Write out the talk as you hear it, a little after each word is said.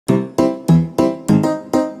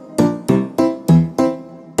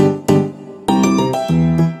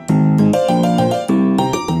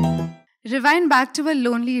rewind back to a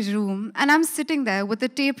lonely room, and I'm sitting there with a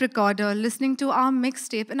tape recorder listening to our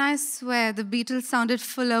mixtape, and I swear the Beatles sounded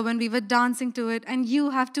fuller when we were dancing to it, and you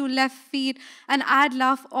have two left feet, and I'd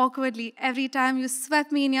laugh awkwardly every time you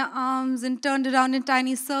swept me in your arms and turned around in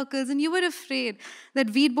tiny circles, and you were afraid that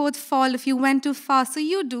we'd both fall if you went too fast, so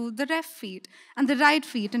you do the left feet and the right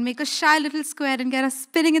feet and make a shy little square and get us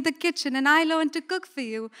spinning in the kitchen, and I learned to cook for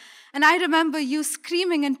you. And I remember you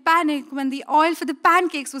screaming in panic when the oil for the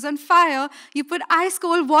pancakes was on fire. You put ice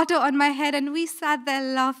cold water on my head and we sat there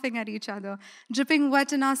laughing at each other, dripping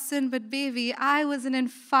wet in our sin. But baby, I wasn't in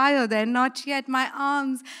fire then, not yet. My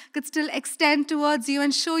arms could still extend towards you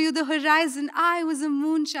and show you the horizon. I was a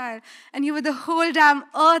moonchild and you were the whole damn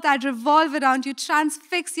earth. I'd revolve around you,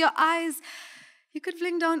 transfix your eyes. You could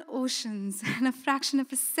fling down oceans. In a fraction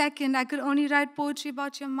of a second, I could only write poetry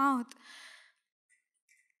about your mouth.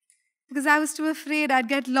 Because I was too afraid I'd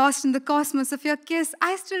get lost in the cosmos of your kiss,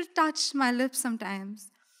 I still touch my lips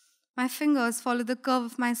sometimes. My fingers follow the curve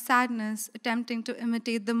of my sadness, attempting to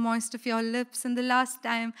imitate the moist of your lips. And the last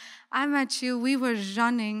time I met you, we were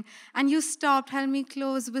running, and you stopped, held me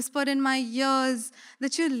close, whispered in my ears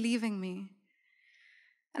that you're leaving me.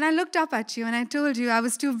 And I looked up at you and I told you I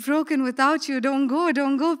was too broken without you. Don't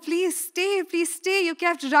go, please stay, please stay. You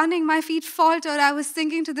kept running, my feet faltered, I was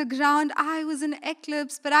sinking to the ground. I was in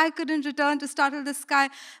eclipse, but I couldn't return to startle the sky.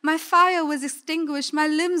 My fire was extinguished, my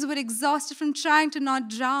limbs were exhausted from trying to not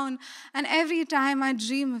drown. And every time I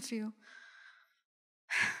dream of you,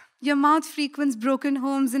 your mouth frequents broken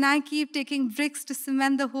homes, and I keep taking bricks to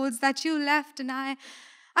cement the holes that you left. And I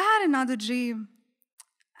had another dream,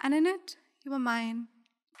 and in it, you were mine.